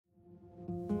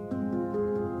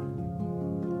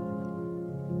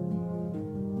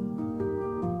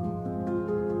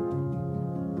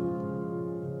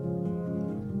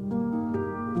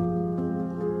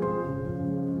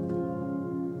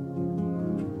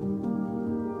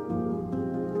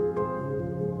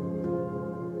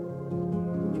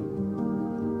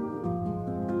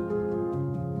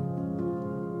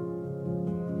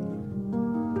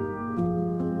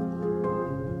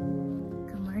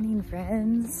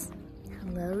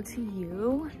Hello to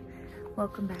you.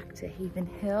 Welcome back to Haven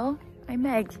Hill. I'm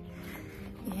Meg,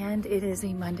 and it is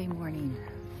a Monday morning.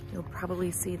 You'll probably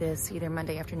see this either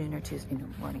Monday afternoon or Tuesday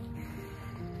morning.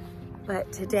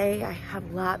 But today I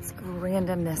have lots of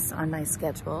randomness on my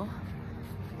schedule.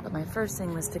 But my first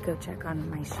thing was to go check on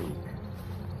my sheep.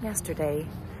 Yesterday,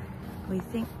 we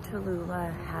think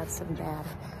Tallulah had some bad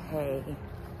hay.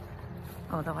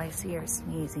 Although I see her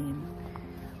sneezing.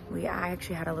 I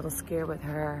actually had a little scare with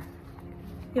her.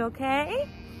 You okay?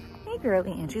 Hey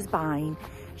girlie, and she's fine.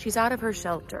 She's out of her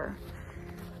shelter.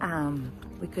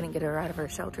 We couldn't get her out of her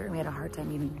shelter and we had a hard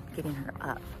time even getting her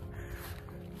up.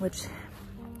 Which,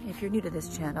 if you're new to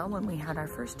this channel, when we had our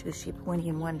first two sheep, Winnie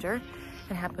and Wonder,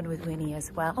 it happened with Winnie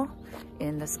as well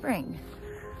in the spring.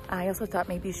 I also thought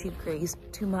maybe she'd grazed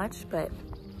too much, but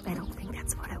I don't think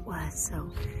that's what it was.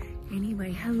 So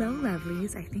anyway, hello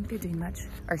lovelies. I think they're doing much,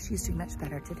 or she's doing much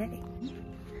better today.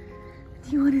 Do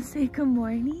you want to say good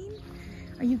morning?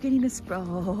 Are you getting a spring?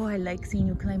 Oh, I like seeing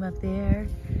you climb up there.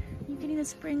 Are you getting a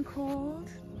spring cold?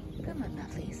 Come on,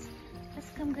 lovelies.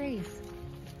 Let's come graze.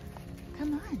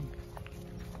 Come on.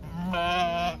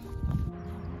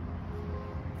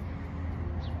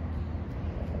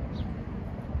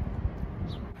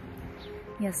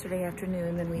 Yesterday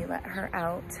afternoon, when we let her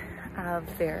out of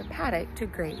their paddock to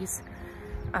graze,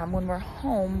 when we're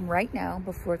home right now,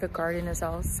 before the garden is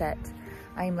all set,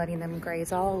 I'm letting them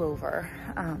graze all over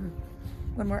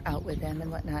when we're out with them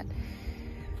and whatnot.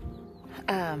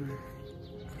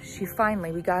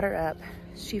 We got her up.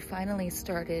 She finally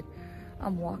started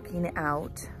walking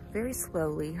out very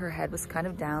slowly. Her head was kind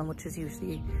of down, which is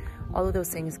usually all of those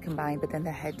things combined, but then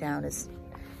the head down is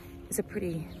a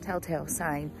pretty telltale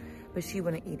sign, but she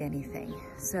wouldn't eat anything.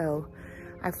 So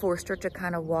I forced her to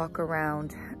kind of walk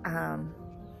around a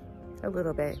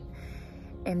little bit.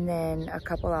 And then a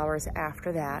couple hours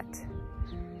after that,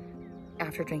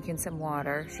 after drinking some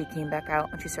water, she came back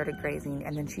out and she started grazing,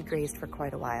 and then she grazed for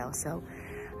quite a while. So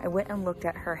I went and looked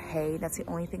at her hay. That's the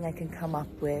only thing I can come up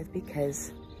with,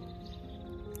 because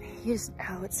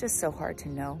it's just so hard to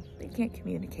know. They can't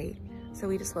communicate. So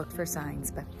we just looked for signs.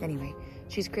 But anyway,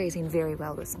 she's grazing very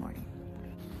well this morning.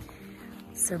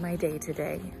 So my day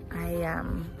today, I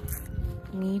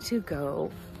need to go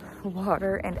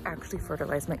water and actually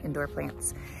fertilize my indoor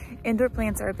plants. Indoor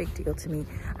plants are a big deal to me.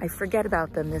 I forget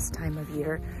about them this time of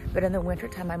year, but in the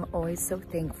wintertime, I'm always so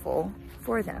thankful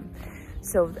for them.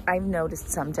 So I've noticed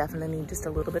some definitely need just a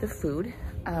little bit of food.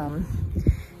 I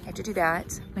had to do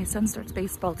that. My son starts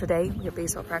baseball today. We have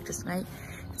baseball practice tonight.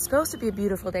 It's supposed to be a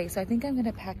beautiful day, so I think I'm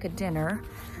gonna pack a dinner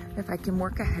if I can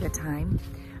work ahead of time.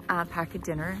 Pack a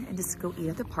dinner and just go eat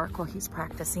at the park while he's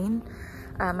practicing.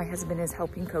 My husband is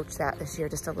helping coach that this year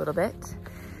just a little bit.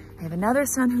 I have another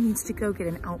son who needs to go get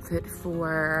an outfit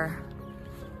for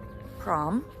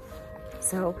prom.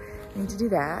 So I need to do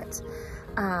that.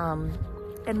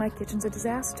 And my kitchen's a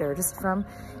disaster just from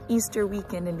Easter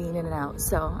weekend and being in and out.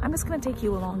 So I'm just gonna take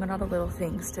you along on all the little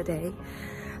things today.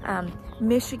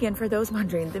 Michigan, for those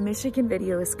wondering, the Michigan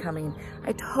video is coming.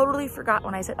 I totally forgot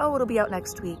when I said, oh, it'll be out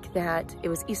next week, that it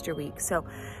was Easter week. So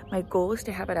my goal is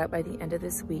to have it out by the end of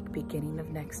this week, beginning of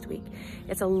next week.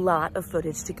 It's a lot of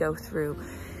footage to go through,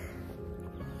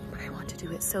 but I want to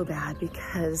do it so bad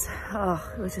because, oh,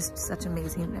 it was just such an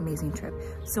amazing, amazing trip.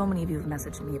 So many of you have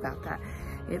messaged me about that.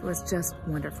 It was just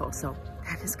wonderful. So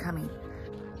that is coming.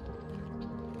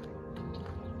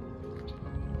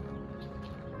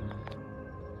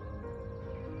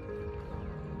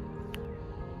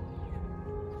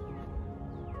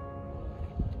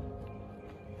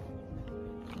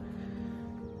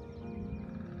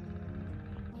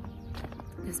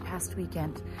 This past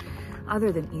weekend,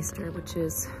 other than Easter, which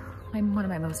is one of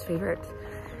my most favorite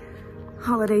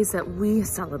holidays that we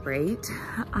celebrate,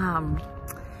 my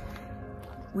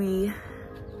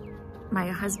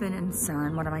husband and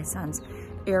son, one of my sons,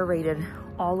 aerated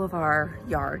all of our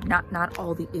yard, not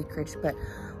all the acreage, but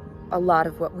a lot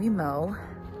of what we mow.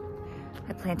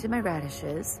 I planted my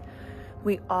radishes.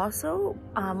 We also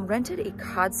rented a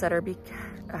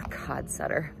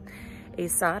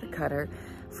sod cutter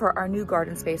for our new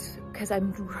garden space, because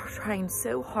I'm trying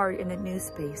so hard in the new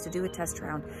space to do a test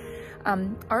round.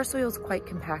 Our soil is quite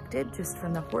compacted just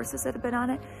from the horses that have been on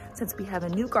it. Since we have a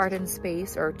new garden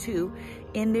space or two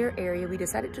in their area, we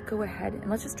decided to go ahead and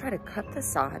let's just try to cut the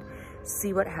sod,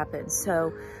 see what happens.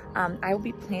 So I will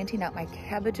be planting out my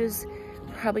cabbages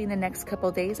probably in the next couple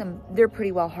of days. They're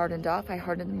pretty well hardened off. I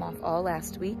hardened them off all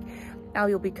last week. I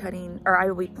will be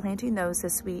planting those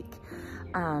this week.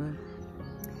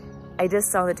 I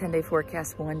just saw the 10-day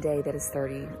forecast one day that is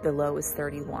 30, the low is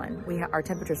 31. Our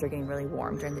temperatures are getting really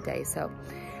warm during the day, so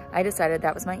I decided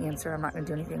that was my answer. I'm not gonna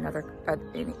do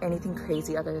anything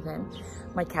crazy other than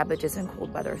my cabbages and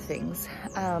cold weather things.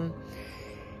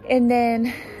 And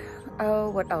then, oh,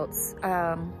 what else?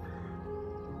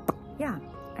 Yeah,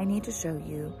 I need to show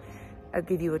you, I'll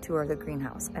give you a tour of the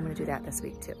greenhouse. I'm gonna do that this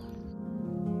week too.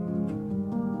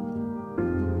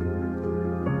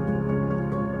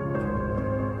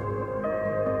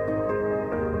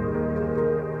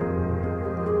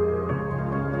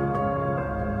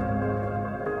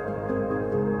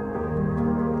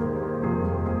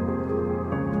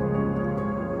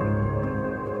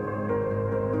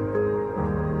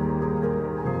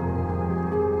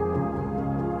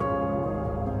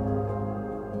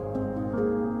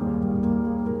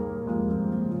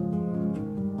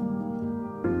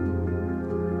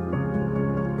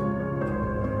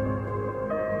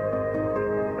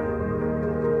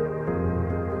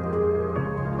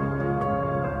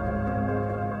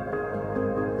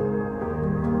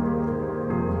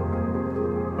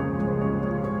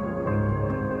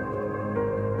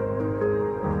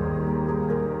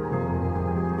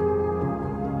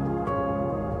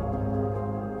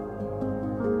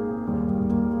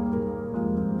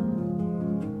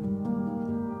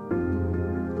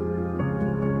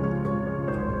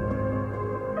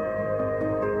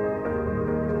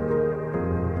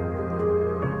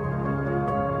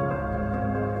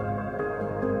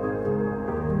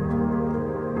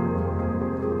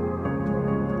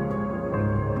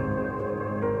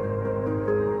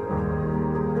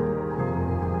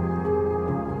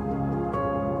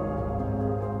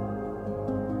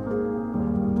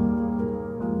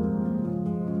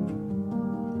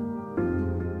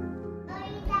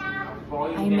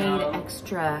 I made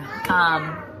extra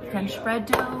French bread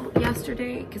dough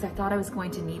yesterday because I thought I was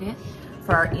going to need it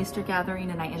for our Easter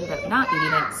gathering, and I ended up not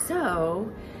eating it.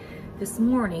 So this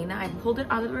morning I pulled it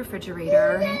out of the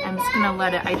refrigerator. I'm just gonna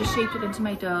let it, I just shaped it into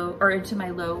my dough, or into my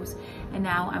loaves, and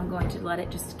now I'm going to let it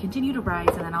just continue to rise,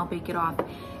 and then I'll bake it off.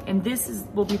 And this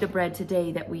will be the bread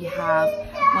today that we have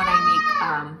when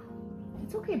I make,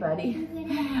 it's okay, buddy,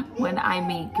 when I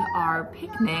make our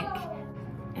picnic.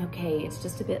 Okay, it's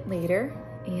just a bit later,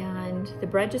 and the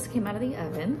bread just came out of the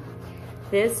oven.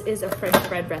 This is a French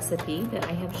bread recipe that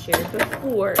I have shared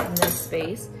before in this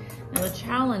space. Now the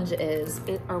challenge is,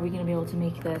 are we gonna be able to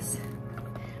make this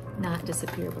not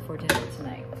disappear before dinner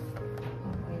tonight?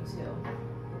 I'm going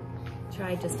to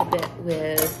try just a bit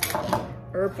with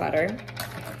herb butter.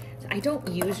 So I don't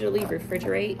usually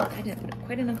refrigerate. I didn't put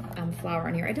quite enough flour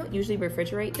on here. I don't usually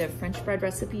refrigerate the French bread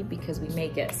recipe because we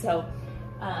make it so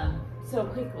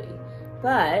quickly.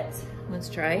 But let's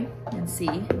try and see.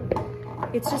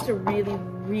 It's just a really,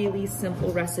 really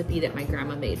simple recipe that my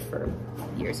grandma made for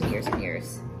years and years and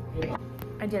years.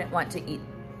 I didn't want to eat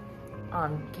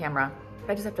on camera.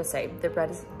 I just have to say, the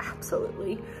bread is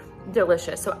absolutely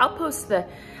delicious. So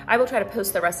I will try to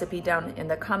post the recipe down in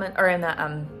the comment, or in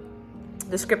the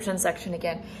description section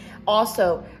again.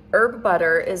 Also, herb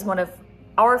butter is one of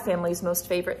our family's most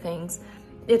favorite things.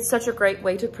 It's such a great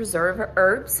way to preserve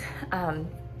herbs.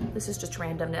 This is just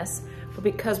randomness, but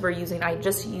because I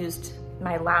just used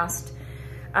my last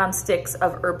sticks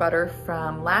of herb butter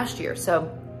from last year. So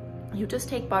you just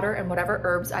take butter and whatever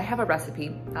herbs, I have a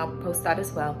recipe, I'll post that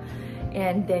as well.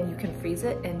 And then you can freeze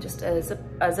it in just a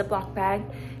Ziploc bag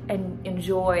and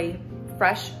enjoy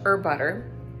fresh herb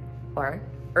butter, or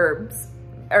herbs,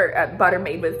 or butter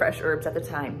made with fresh herbs at the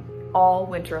time, all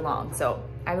winter long. So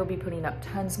I will be putting up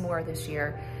tons more this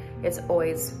year. It's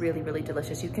always really, really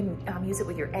delicious. You can use it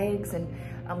with your eggs and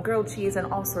grilled cheese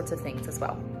and all sorts of things as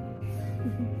well.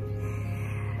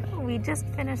 We just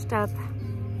finished up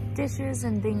dishes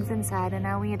and things inside, and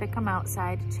now we had to come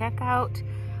outside to check out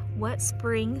what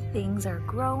spring things are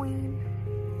growing,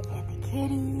 and the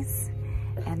kitties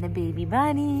and the baby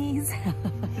bunnies.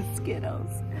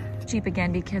 Skittles. Cheap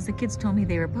again because the kids told me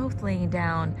they were both laying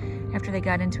down after they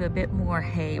got into a bit more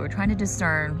hay. We're trying to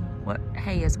discern what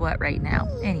hay is what right now.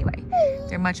 Anyway,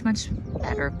 they're much, much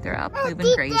better. They're up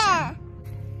moving crazy.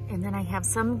 And then I have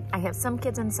some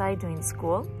kids inside doing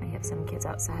school. I have some kids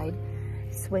outside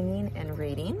swinging and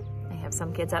reading. I have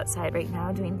some kids outside right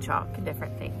now doing chalk and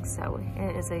different things. So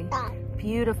it is a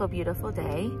beautiful, beautiful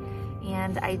day.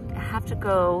 And I have to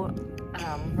go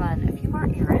run a few more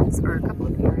errands, or a couple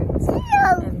of errands.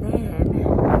 And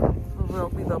then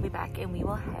we will be back and we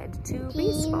will head to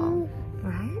baseball,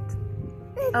 right?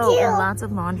 Oh, and lots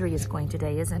of laundry is going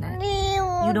today, isn't it?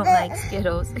 You don't like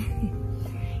Skittles.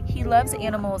 He loves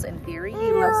animals in theory.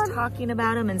 He loves talking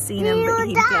about them and seeing them, but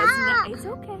he does not. It's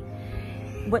okay.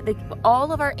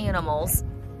 All of our animals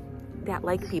that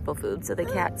like people food, so the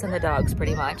cats and the dogs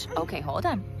pretty much. Okay, hold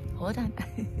on.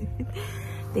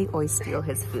 They always steal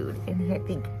his food, and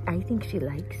I think she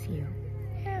likes you,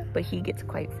 but he gets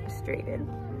quite frustrated.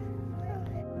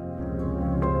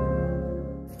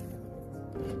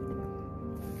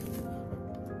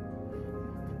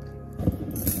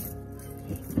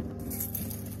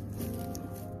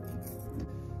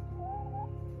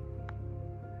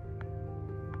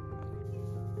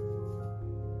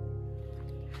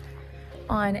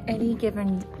 On any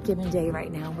given day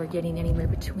right now, we're getting anywhere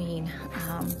between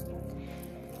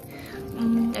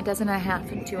a dozen and a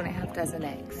half and 2.5 dozen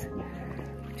eggs,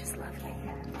 which is lovely.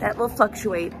 That will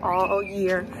fluctuate all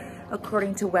year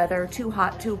according to weather, too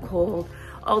hot, too cold,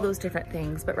 all those different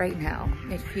things. But right now,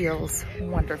 it feels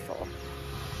wonderful.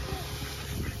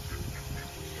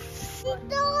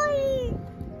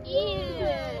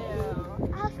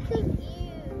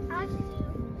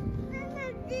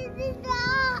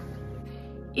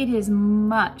 It is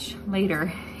much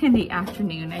later in the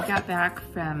afternoon. I got back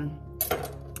from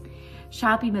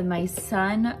shopping with my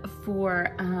son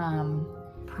for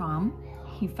prom.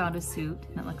 He found a suit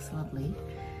and it looks lovely.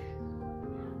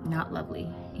 Not lovely,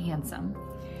 handsome.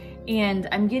 And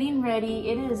I'm getting ready.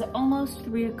 It is almost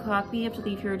 3 o'clock. We have to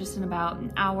leave here just in about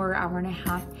an hour, hour and a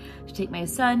half to take my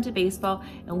son to baseball.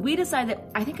 And we decided,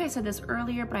 I think I said this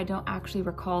earlier, but I don't actually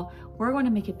recall, we're going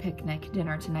to make a picnic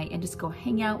dinner tonight and just go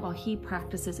hang out while he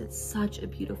practices. It's such a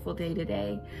beautiful day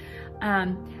today.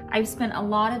 I've spent a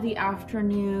lot of the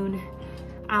afternoon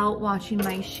out watching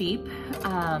my sheep,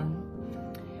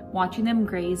 watching them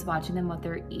graze, watching them what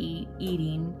they're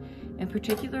eating. In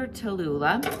particular,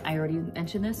 Tallulah, I already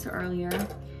mentioned this earlier.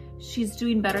 She's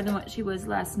doing better than what she was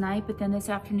last night, but then this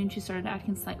afternoon she started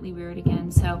acting slightly weird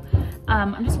again. So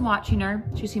I'm just watching her.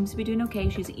 She seems to be doing okay.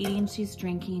 She's eating, she's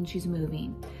drinking, she's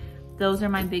moving. Those are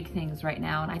my big things right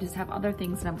now, and I just have other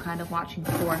things that I'm kind of watching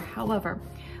for. However,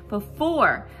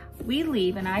 before we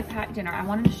leave and I pack dinner, I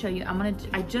wanted to show you,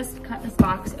 I just cut this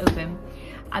box open.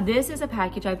 This is a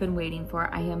package I've been waiting for.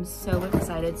 I am so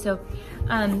excited. So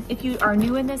if you are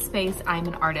new in this space, I'm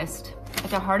an artist. At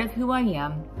the heart of who I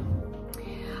am,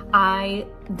 I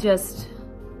just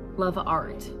love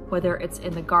art, whether it's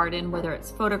in the garden, whether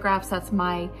it's photographs, that's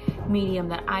my medium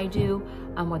that I do,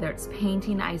 whether it's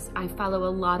painting. I follow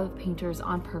a lot of painters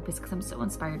on purpose because I'm so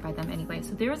inspired by them anyway.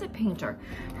 So there is a painter.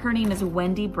 Her name is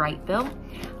Wendy Brightville.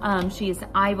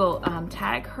 I will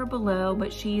tag her below,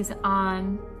 but she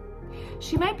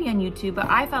might be on YouTube, but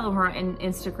I follow her on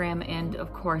Instagram and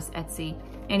of course Etsy.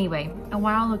 Anyway, a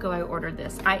while ago I ordered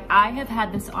this. I have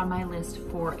had this on my list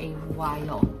for a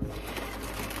while.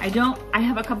 I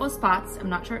have a couple of spots. I'm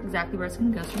not sure exactly where it's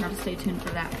gonna go, so you're gonna have to stay tuned for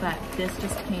that, but this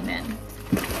just came in.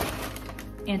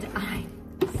 And I'm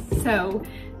so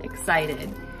excited.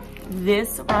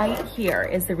 This right here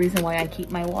is the reason why I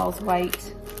keep my walls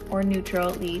white or neutral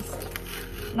at least.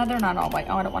 No, they're not all white.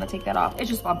 Oh, I don't want to take that off. It's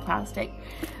just on plastic.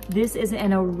 This is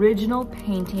an original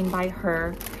painting by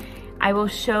her. I will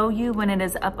show you when it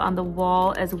is up on the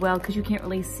wall as well, because you can't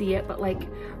really see it, but like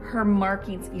her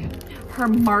markings, her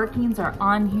markings are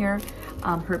on here.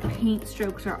 Her paint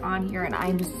strokes are on here, and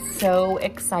I'm just so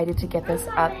excited to get this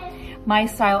up. My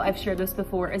style, I've shared this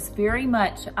before, is very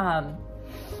much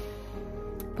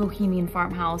bohemian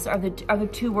farmhouse are the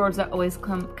two words that always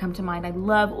come to mind. I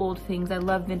love old things, I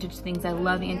love vintage things, I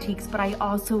love antiques, but I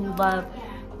also love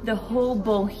the whole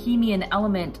bohemian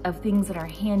element of things that are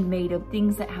handmade, of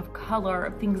things that have color,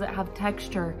 of things that have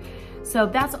texture. So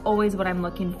that's always what I'm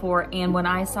looking for. And when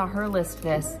I saw her list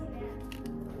this,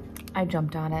 I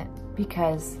jumped on it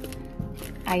because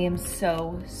I am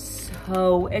so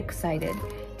excited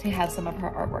to have some of her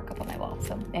artwork up on my wall.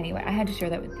 So anyway, I had to share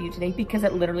that with you today because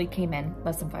it literally came in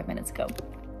less than 5 minutes ago.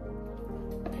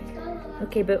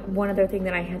 Okay, but one other thing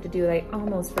that I had to do that I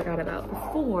almost forgot about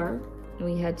before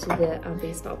we head to the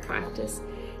baseball practice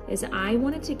is I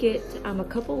wanted to get a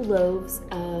couple loaves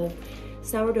of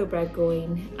sourdough bread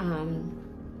going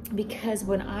because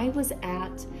when I was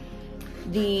at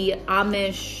the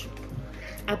Amish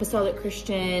Apostolic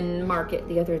Christian market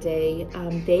the other day,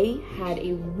 they had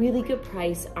a really good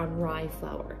price on rye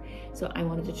flour. So I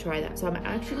wanted to try that. So I'm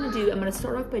actually I'm gonna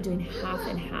start off by doing half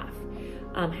and half.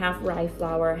 Half rye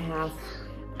flour, half,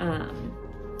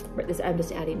 I'm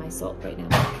just adding my salt right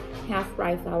now. Half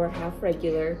rye flour, half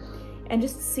regular, and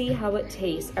just see how it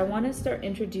tastes. I wanna start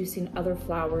introducing other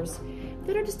flours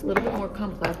that are just a little bit more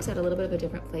complex, add a little bit of a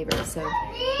different flavor. So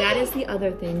that is the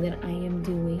other thing that I am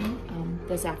doing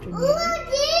this afternoon.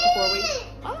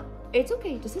 Oh, it's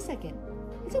okay, just a second.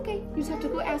 It's okay, you just have to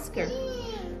go ask her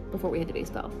before we head to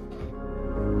baseball.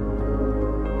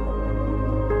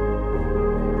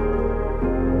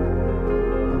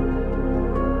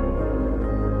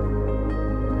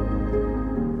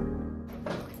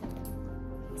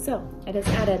 So I just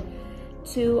added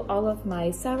to all of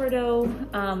my sourdough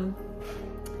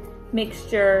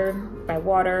mixture, my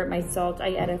water, my salt.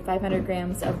 I added 500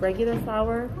 grams of regular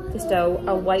flour, just a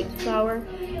white flour,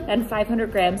 and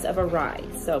 500 grams of a rye.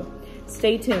 So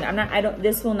stay tuned.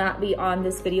 This will not be on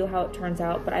this video how it turns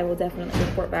out, but I will definitely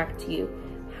report back to you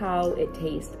how it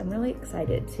tastes. I'm really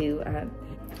excited to.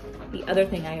 The other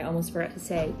thing I almost forgot to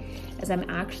say is I'm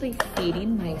actually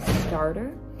feeding my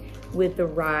starter with the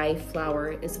rye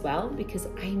flour as well, because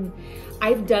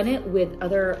I've done it with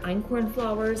other einkorn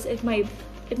flours. If my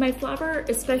flour,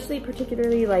 especially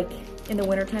particularly like in the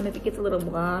wintertime, if it gets a little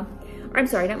blah, or I'm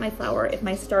sorry, not my flour, if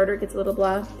my starter gets a little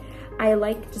blah, I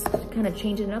like just kind of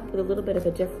changing it up with a little bit of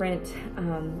a different,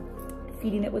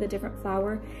 feeding it with a different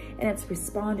flour, and it's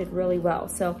responded really well.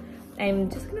 So I'm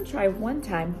just gonna try one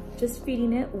time, just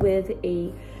feeding it with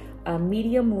a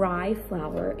medium rye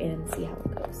flour and see how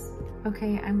it goes.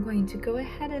 Okay, I'm going to go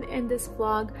ahead and end this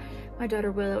vlog. My daughter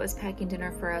Willow is packing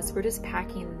dinner for us. We're just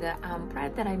packing the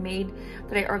bread that I made,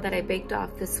 that I baked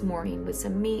off this morning with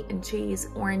some meat and cheese,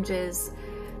 oranges,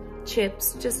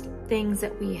 chips, just things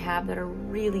that we have that are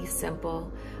really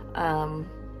simple. And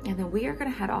then we are gonna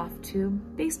head off to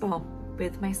baseball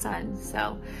with my son.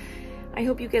 So I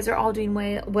hope you guys are all doing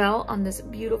well on this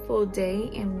beautiful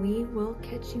day, and we will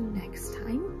catch you next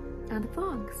time on the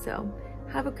vlog. So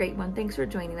have a great one. Thanks for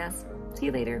joining us. See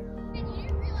you later.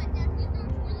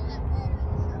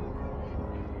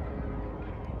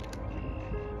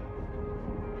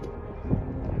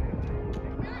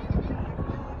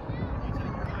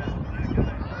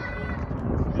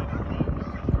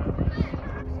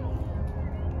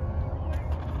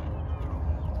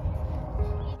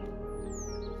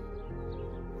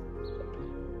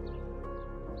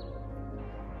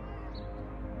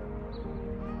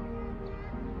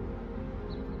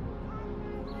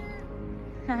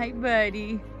 Hi,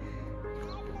 buddy.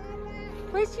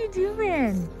 What you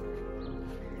doing?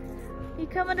 You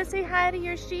coming to say hi to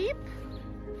your sheep?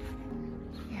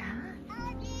 Yeah?